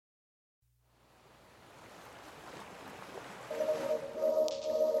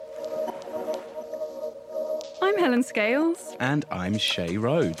I'm Helen Scales. And I'm Shay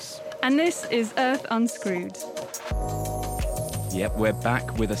Rhodes. And this is Earth Unscrewed. Yep, we're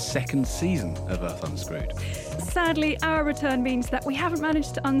back with a second season of Earth Unscrewed. Sadly, our return means that we haven't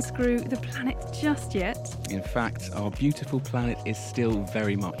managed to unscrew the planet just yet. In fact, our beautiful planet is still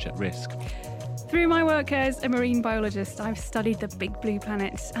very much at risk. Through my work as a marine biologist, I've studied the big blue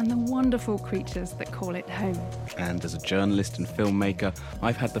planets and the wonderful creatures that call it home. And as a journalist and filmmaker,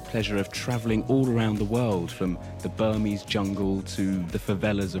 I've had the pleasure of travelling all around the world, from the Burmese jungle to the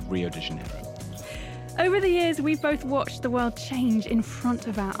favelas of Rio de Janeiro. Over the years, we've both watched the world change in front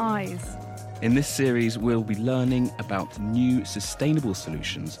of our eyes. In this series, we'll be learning about new sustainable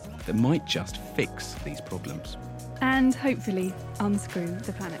solutions that might just fix these problems. And hopefully unscrew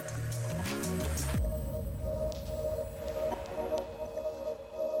the planet.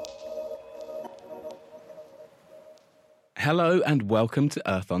 Hello and welcome to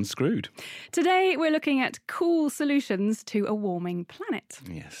Earth Unscrewed. Today we're looking at cool solutions to a warming planet.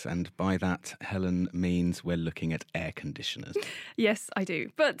 Yes, and by that, Helen, means we're looking at air conditioners. Yes, I do.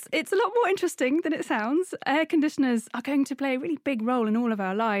 But it's a lot more interesting than it sounds. Air conditioners are going to play a really big role in all of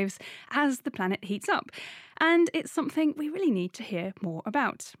our lives as the planet heats up. And it's something we really need to hear more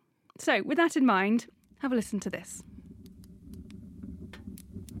about. So with that in mind, have a listen to this.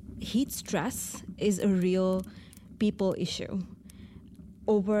 Heat stress is a real people issue.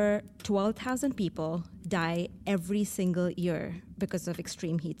 Over 12,000 people die every single year because of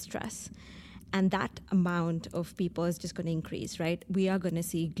extreme heat stress. And that amount of people is just going to increase, right? We are going to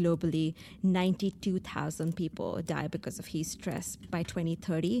see globally 92,000 people die because of heat stress by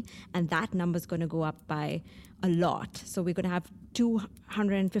 2030. And that number is going to go up by a lot. So we're going to have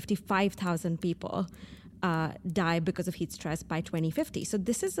 255,000 people die because of heat stress by 2050. So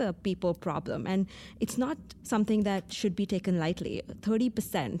this is a people problem, and it's not something that should be taken lightly.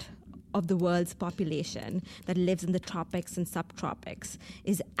 30% of the world's population that lives in the tropics and subtropics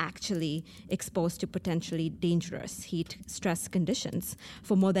is actually exposed to potentially dangerous heat stress conditions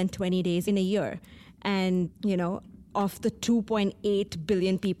for more than 20 days in a year. And, you know, of the 2.8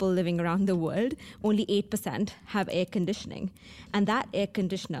 billion people living around the world, only 8% have air conditioning. And that air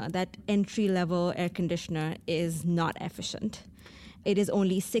conditioner, that entry-level air conditioner, is not efficient. It is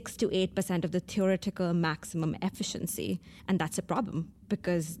only 6 to 8% of the theoretical maximum efficiency. And that's a problem,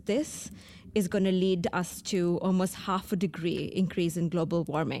 because this is going to lead us to almost half a degree increase in global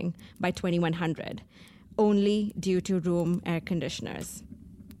warming by 2100, only due to room air conditioners.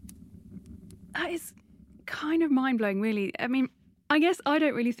 That is kind of mind-blowing, really. I mean, I guess I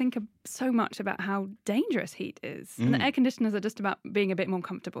don't really think so much about how dangerous heat is. And the air conditioners are just about being a bit more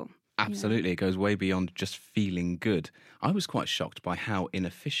comfortable. Absolutely. It goes way beyond just feeling good. I was quite shocked by how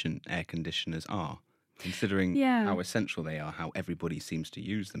inefficient air conditioners are, considering how essential they are, how everybody seems to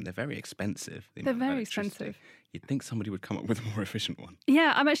use them. They're very expensive. They're very expensive. You'd think somebody would come up with a more efficient one.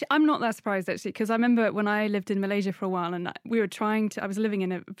 Yeah, I'm not that surprised, actually, because I remember when I lived in Malaysia for a while, and I was living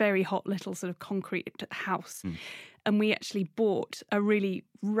in a very hot little sort of concrete house. And we actually bought a really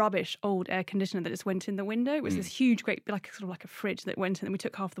rubbish old air conditioner that just went in the window. It was this huge, great, sort of like a fridge that went in, and we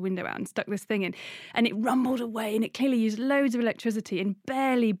took half the window out and stuck this thing in. And it rumbled away, and it clearly used loads of electricity and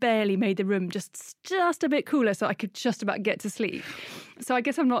barely made the room just a bit cooler so I could just about get to sleep. So I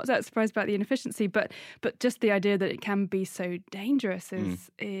guess I'm not that surprised about the inefficiency, but just the idea that it can be so dangerous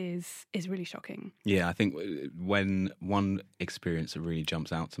is really shocking. Yeah, I think when one experience that really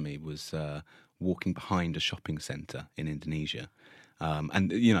jumps out to me was walking behind a shopping centre in Indonesia.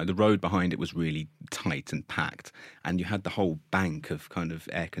 And, you know, the road behind it was really tight and packed. And you had the whole bank of kind of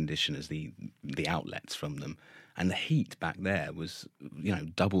air conditioners, the outlets from them. And the heat back there was, you know,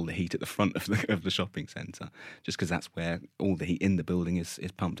 double the heat at the front of the shopping centre, just because that's where all the heat in the building is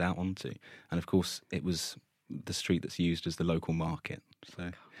pumped out onto. And, of course, it was the street that's used as the local market.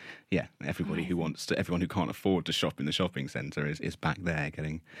 So, yeah, everyone who can't afford to shop in the shopping centre is back there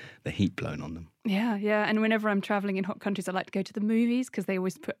getting the heat blown on them. Yeah. And whenever I'm travelling in hot countries, I like to go to the movies because they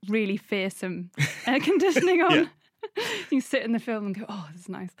always put really fearsome air conditioning on. You sit in the film and go, oh, this is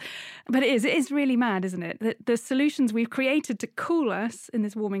nice. But it is really mad, isn't it? That the solutions we've created to cool us in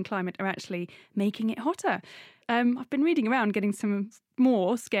this warming climate are actually making it hotter. I've been reading around, getting some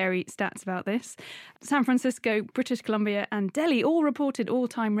more scary stats about this. San Francisco, British Columbia and Delhi all reported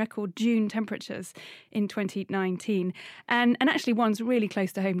all-time record June temperatures in 2019. And actually one's really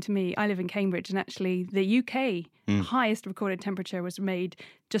close to home to me. I live in Cambridge, and actually the UK highest recorded temperature was made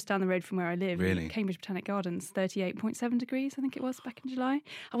just down the road from where I live. Really? Cambridge Botanic Gardens, 38.7 degrees, I think it was, back in July.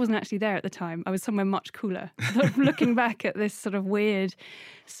 I wasn't actually there at the time. I was somewhere much cooler. Looking back at this sort of weird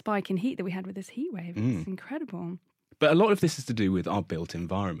spike in heat that we had with this heat wave, it's incredible. But a lot of this is to do with our built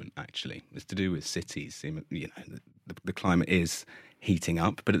environment, actually. It's to do with cities. You know, the climate is heating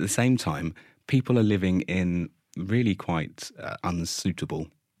up, but at the same time, people are living in really quite unsuitable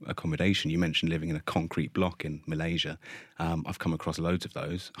accommodation. You mentioned living in a concrete block in Malaysia. I've come across loads of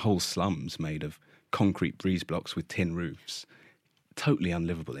those. Whole slums made of concrete breeze blocks with tin roofs. Totally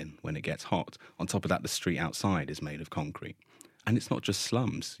unlivable in when it gets hot. On top of that, the street outside is made of concrete. And it's not just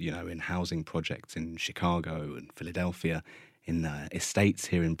slums, you know, in housing projects in Chicago and Philadelphia, in estates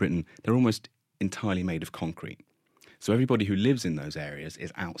here in Britain, they're almost entirely made of concrete. So everybody who lives in those areas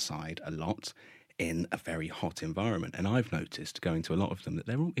is outside a lot in a very hot environment. And I've noticed, going to a lot of them,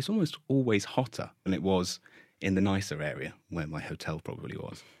 that it's almost always hotter than it was in the nicer area, where my hotel probably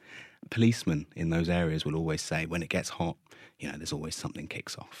was. Policemen in those areas will always say, when it gets hot, you know, there's always something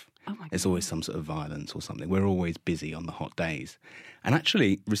kicks off. Oh my There's always some sort of violence or something. We're always busy on the hot days. And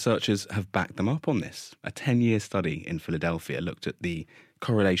actually, researchers have backed them up on this. A 10-year study in Philadelphia looked at the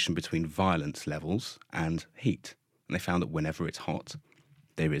correlation between violence levels and heat. And they found that whenever it's hot,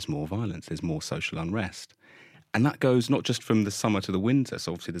 there is more violence, there's more social unrest. And that goes not just from the summer to the winter,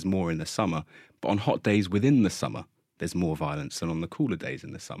 so obviously there's more in the summer, but on hot days within the summer, there's more violence than on the cooler days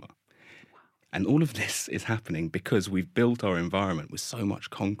in the summer. And all of this is happening because we've built our environment with so much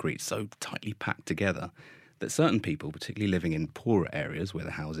concrete, so tightly packed together, that certain people, particularly living in poorer areas where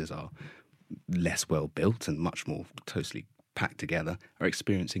the houses are less well built and much more closely packed together, are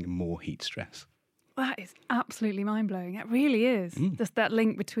experiencing more heat stress. That is absolutely mind-blowing. It really is. Just that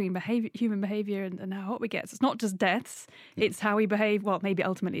link between human behaviour and how hot we get. So it's not just deaths, it's how we behave. Well, maybe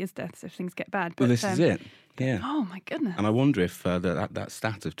ultimately is deaths if things get bad. But, Well, this is it. Yeah. Oh, my goodness. And I wonder if that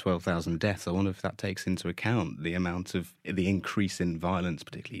stat of 12,000 deaths, I wonder if that takes into account the amount of the increase in violence,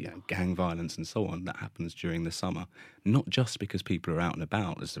 particularly gang violence and so on, that happens during the summer. Not just because people are out and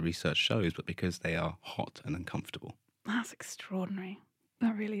about, as the research shows, but because they are hot and uncomfortable. That's extraordinary.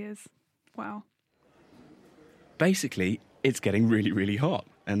 That really is. Wow. Basically, it's getting really, really hot,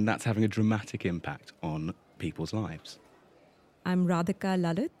 and that's having a dramatic impact on people's lives. I'm Radhika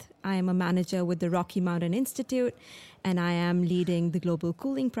Lalit. I am a manager with the Rocky Mountain Institute, and I am leading the Global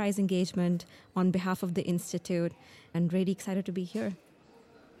Cooling Prize engagement on behalf of the Institute, and really excited to be here.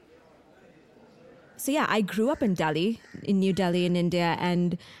 So yeah, I grew up in Delhi, in New Delhi in India,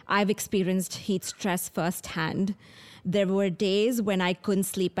 and I've experienced heat stress firsthand. There were days when I couldn't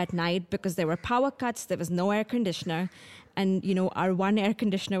sleep at night because there were power cuts, there was no air conditioner. And, you know, our one air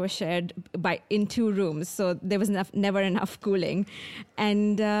conditioner was shared in 2 rooms, so there was never enough cooling.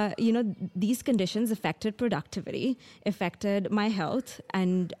 And, these conditions affected productivity, affected my health.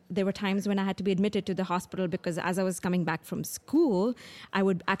 And there were times when I had to be admitted to the hospital because as I was coming back from school, I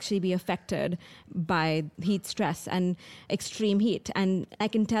would actually be affected by heat stress and extreme heat. And I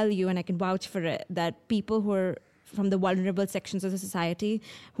can tell you, and I can vouch for it, that people who are from the vulnerable sections of the society,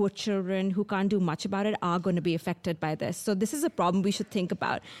 who are children, who can't do much about it, are going to be affected by this. So this is a problem we should think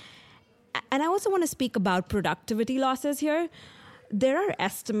about. And I also want to speak about productivity losses here. There are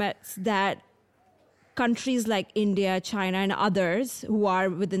estimates that countries like India, China, and others who are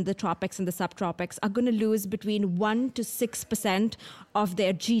within the tropics and the subtropics are going to lose between 1% to 6% of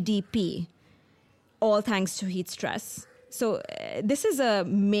their GDP, all thanks to heat stress. So this is a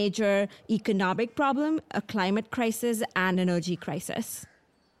major economic problem, a climate crisis, and energy crisis.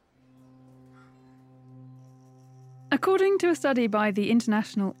 According to a study by the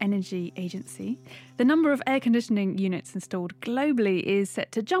International Energy Agency, the number of air conditioning units installed globally is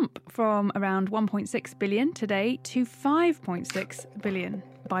set to jump from around 1.6 billion today to 5.6 billion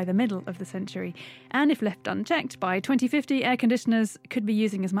by the middle of the century. And if left unchecked, by 2050, air conditioners could be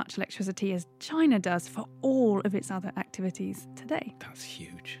using as much electricity as China does for all of its other activities today. That's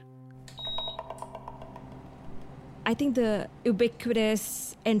huge. I think the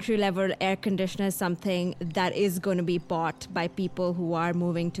ubiquitous entry-level air conditioner is something that is going to be bought by people who are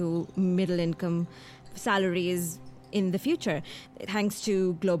moving to middle-income salaries in the future. Thanks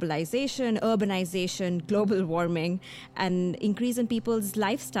to globalization, urbanization, global warming, and increase in people's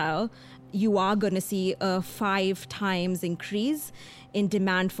lifestyle, you are going to see a 5 times increase in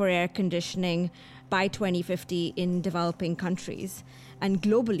demand for air conditioning by 2050 in developing countries. And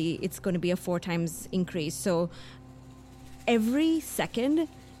globally, it's going to be a 4 times increase. So every second,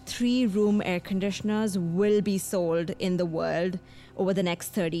 3-room air conditioners will be sold in the world over the next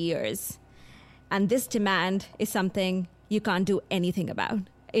 30 years. And this demand is something you can't do anything about.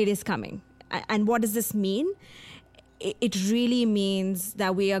 It is coming. And what does this mean? It really means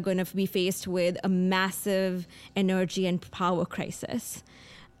that we are going to be faced with a massive energy and power crisis.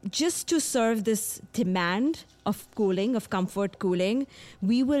 just to serve this demand of cooling, of comfort cooling,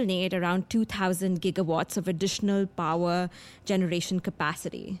 we will need around 2,000 gigawatts of additional power generation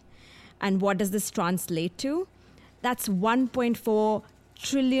capacity. And what does this translate to? That's $1.4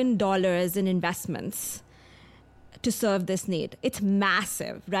 trillion in investments to serve this need. It's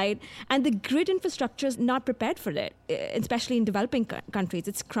massive, right? And the grid infrastructure is not prepared for it, especially in developing countries.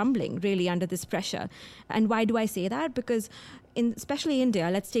 It's crumbling really under this pressure. And why do I say that? Because especially India,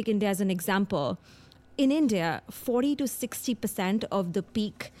 let's take India as an example. In India, 40 to 60% of the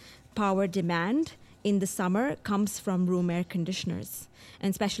peak power demand in the summer comes from room air conditioners,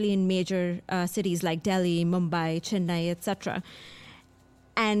 and especially in major cities like Delhi, Mumbai, Chennai, etc.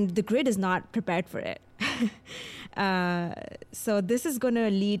 And the grid is not prepared for it. So this is going to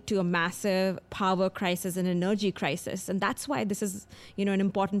lead to a massive power crisis and energy crisis. And that's why this is, an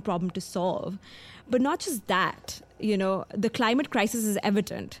important problem to solve. But not just that, the climate crisis is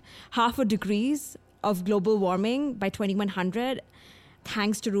evident. 0.5 degrees of global warming by 2100,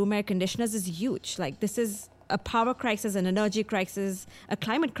 thanks to room air conditioners, is huge. Like, this is a power crisis, an energy crisis, a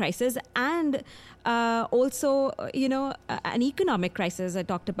climate crisis, and also, an economic crisis I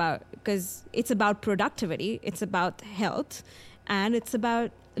talked about, because it's about productivity, it's about health, and it's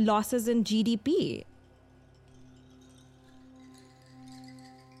about losses in GDP.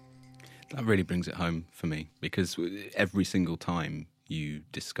 That really brings it home for me, because every single time you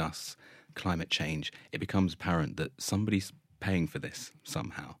discuss climate change, it becomes apparent that somebody's paying for this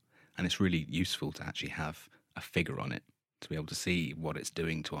somehow. And it's really useful to actually have a figure on it, to be able to see what it's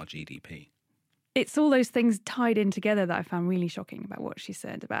doing to our GDP. It's all those things tied in together that I found really shocking about what she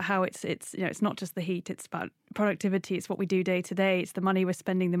said, about how it's not just the heat, it's about productivity, it's what we do day to day, it's the money we're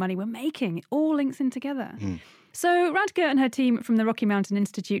spending, the money we're making. It all links in together. So Radhika and her team from the Rocky Mountain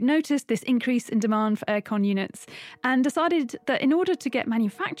Institute noticed this increase in demand for aircon units and decided that in order to get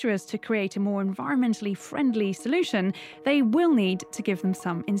manufacturers to create a more environmentally friendly solution, they will need to give them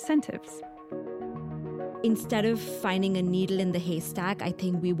some incentives. Instead of finding a needle in the haystack, I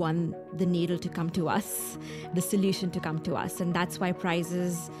think we want the needle to come to us, the solution to come to us. And that's why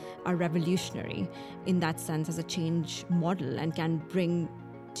prizes are revolutionary in that sense as a change model, and can bring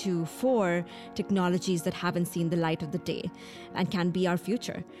to fore technologies that haven't seen the light of the day and can be our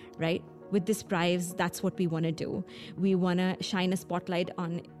future, right? With this prize, that's what we want to do. We want to shine a spotlight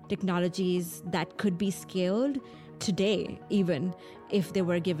on technologies that could be scaled today, even if they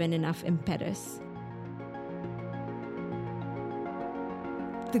were given enough impetus.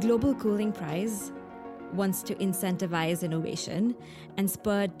 The Global Cooling Prize wants to incentivize innovation and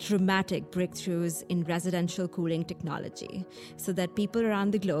spur dramatic breakthroughs in residential cooling technology so that people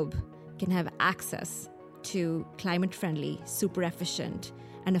around the globe can have access to climate-friendly, super efficient,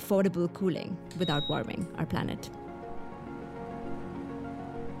 and affordable cooling without warming our planet.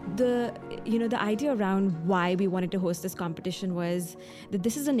 The idea around why we wanted to host this competition was that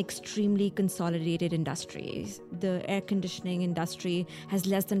this is an extremely consolidated industry. The air conditioning industry has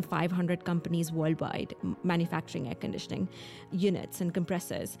less than 500 companies worldwide manufacturing air conditioning units and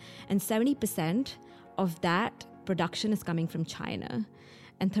compressors. And 70% of that production is coming from China.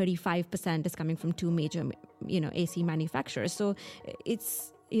 And 35% is coming from two major, AC manufacturers. So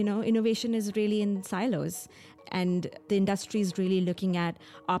it's, innovation is really in silos. And the industry is really looking at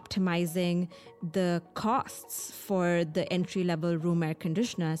optimizing the costs for the entry-level room air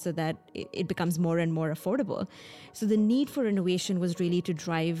conditioner so that it becomes more and more affordable. So the need for innovation was really to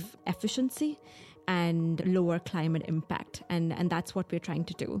drive efficiency and lower climate impact. And that's what we're trying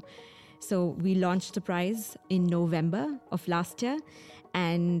to do. So we launched the prize in November of last year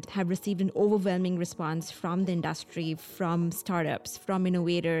and have received an overwhelming response from the industry, from startups, from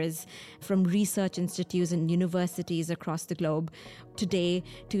innovators, from research institutes and universities across the globe. Today,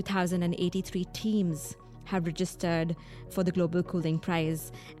 2,083 teams have registered for the Global Cooling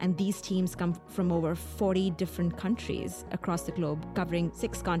Prize, and these teams come from over 40 different countries across the globe, covering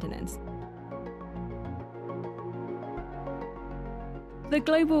 6 continents. The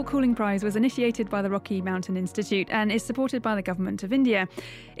Global Cooling Prize was initiated by the Rocky Mountain Institute and is supported by the Government of India.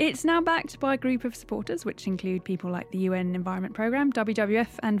 It's now backed by a group of supporters, which include people like the UN Environment Programme, WWF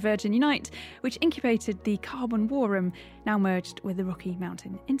and Virgin Unite, which incubated the Carbon War Room, now merged with the Rocky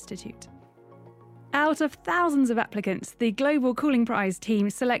Mountain Institute. Out of thousands of applicants, the Global Cooling Prize team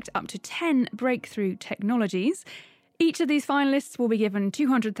select up to 10 breakthrough technologies. Each of these finalists will be given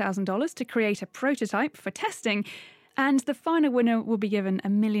 $200,000 to create a prototype for testing, and the final winner will be given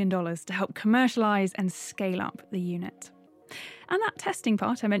 $1 million to help commercialise and scale up the unit. And that testing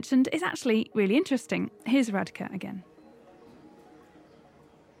part I mentioned is actually really interesting. Here's Radhika again.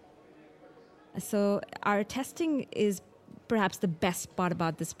 So our testing is perhaps the best part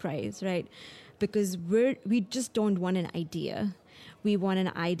about this prize, right? Because we just don't want an idea. We want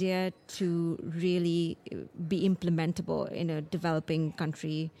an idea to really be implementable in a developing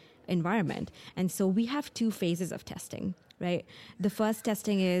country environment. And so we have 2 phases of testing, right? The first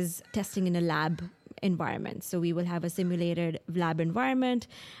testing is testing in a lab environment. So we will have a simulated lab environment,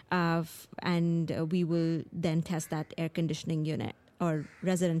 and we will then test that air conditioning unit or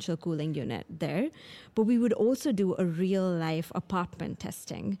residential cooling unit there. But we would also do a real life apartment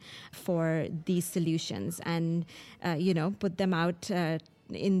testing for these solutions and, put them out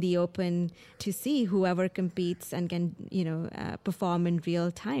in the open to see whoever competes and can, perform in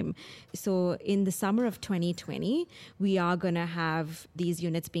real time. So in the summer of 2020, we are going to have these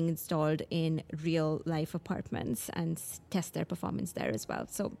units being installed in real life apartments and test their performance there as well.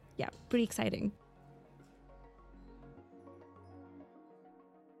 So yeah, pretty exciting.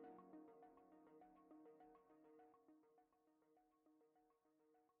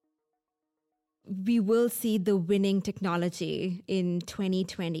 We will see the winning technology in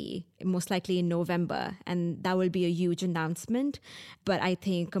 2020, most likely in November, and that will be a huge announcement. But I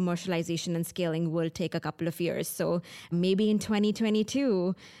think commercialization and scaling will take a couple of years. So maybe in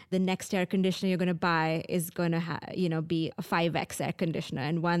 2022, the next air conditioner you're going to buy is going to be a 5X air conditioner,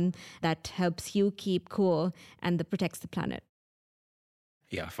 and one that helps you keep cool and that protects the planet.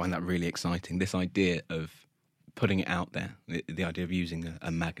 Yeah, I find that really exciting. This idea of putting it out there, the idea of using a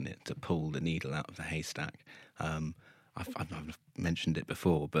magnet to pull the needle out of the haystack. I've mentioned it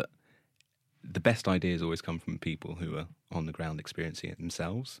before, but the best ideas always come from people who are on the ground experiencing it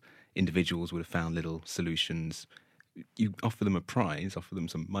themselves. Individuals would have found little solutions. You offer them a prize, offer them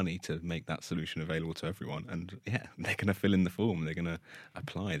some money to make that solution available to everyone, and yeah, they're going to fill in the form, they're going to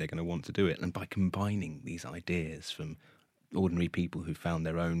apply, they're going to want to do it. And by combining these ideas from ordinary people who found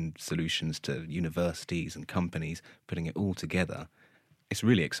their own solutions to universities and companies, putting it all together, it's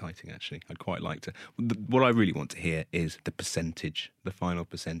really exciting, actually. I'd quite like to. What I really want to hear is the percentage, the final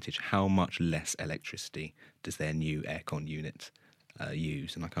percentage. How much less electricity does their new aircon unit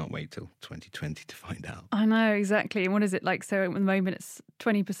use? And I can't wait till 2020 to find out. I know, exactly. And what is it like? So at the moment it's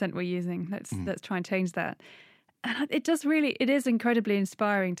 20% we're using. Let's try and change that. And it is incredibly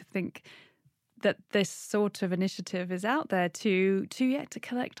inspiring to think that this sort of initiative is out there to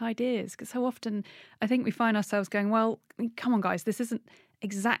collect ideas. Because so often I think we find ourselves going, well, come on, guys, this isn't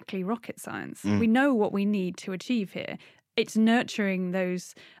exactly rocket science. We know what we need to achieve here. It's nurturing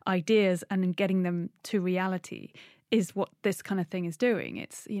those ideas and getting them to reality is what this kind of thing is doing.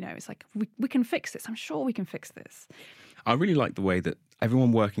 It's, it's like, we can fix this. I'm sure we can fix this. I really like the way that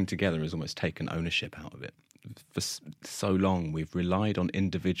everyone working together has almost taken ownership out of it. For so long, we've relied on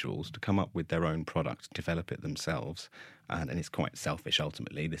individuals to come up with their own product, develop it themselves, and it's quite selfish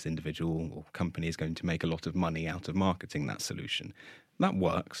ultimately. This individual or company is going to make a lot of money out of marketing that solution. That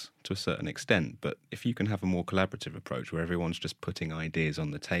works to a certain extent, but if you can have a more collaborative approach where everyone's just putting ideas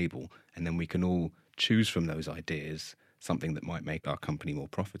on the table and then we can all choose from those ideas something that might make our company more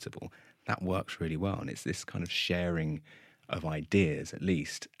profitable, that works really well. And it's this kind of sharing of ideas, at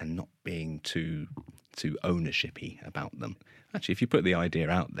least, and not being too ownership-y about them. Actually, if you put the idea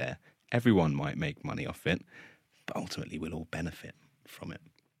out there, everyone might make money off it, but ultimately we'll all benefit from it.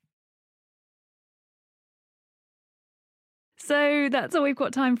 So that's all we've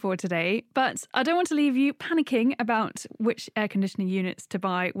got time for today. But I don't want to leave you panicking about which air conditioning units to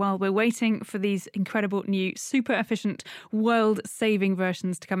buy while we're waiting for these incredible new super efficient world-saving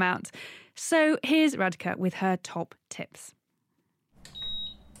versions to come out. So here's Radhika with her top tips.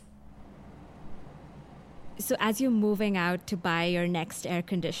 So as you're moving out to buy your next air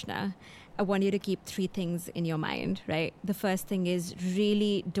conditioner, I want you to keep 3 things in your mind, right? The first thing is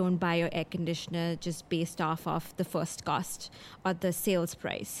really don't buy your air conditioner just based off of the first cost or the sales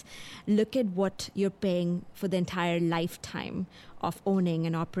price. Look at what you're paying for the entire lifetime of owning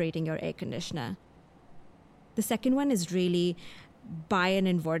and operating your air conditioner. The second one is really buy an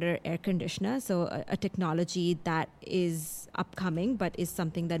inverter air conditioner, so a technology that is upcoming but is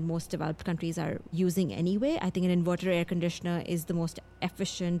something that most developed countries are using anyway. I think an inverter air conditioner is the most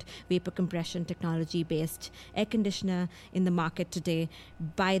efficient vapor compression technology based air conditioner in the market today.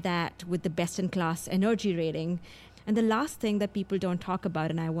 Buy that with the best in class energy rating. And the last thing that people don't talk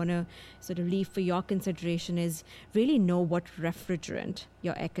about, and I want to sort of leave for your consideration, is really know what refrigerant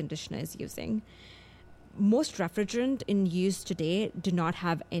your air conditioner is using. Most refrigerant in use today do not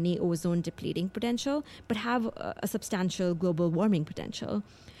have any ozone depleting potential, but have a substantial global warming potential.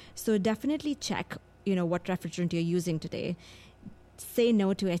 So definitely check, what refrigerant you're using today. Say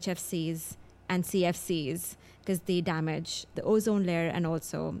no to HFCs and CFCs because they damage the ozone layer and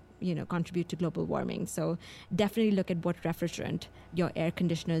also, contribute to global warming. So definitely look at what refrigerant your air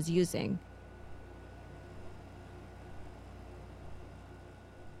conditioner is using.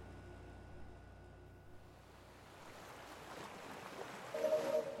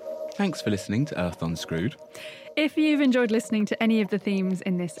 Thanks for listening to Earth Unscrewed. If you've enjoyed listening to any of the themes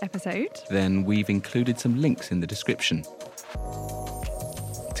in this episode, then we've included some links in the description.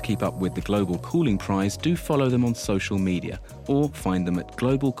 To keep up with the Global Cooling Prize, do follow them on social media or find them at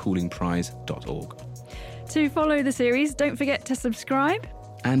globalcoolingprize.org. To follow the series, don't forget to subscribe.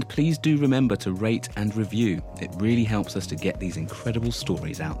 And please do remember to rate and review. It really helps us to get these incredible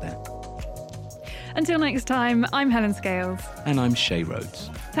stories out there. Until next time, I'm Helen Scales. And I'm Shay Rhodes.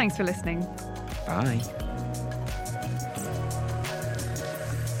 Thanks for listening. Bye.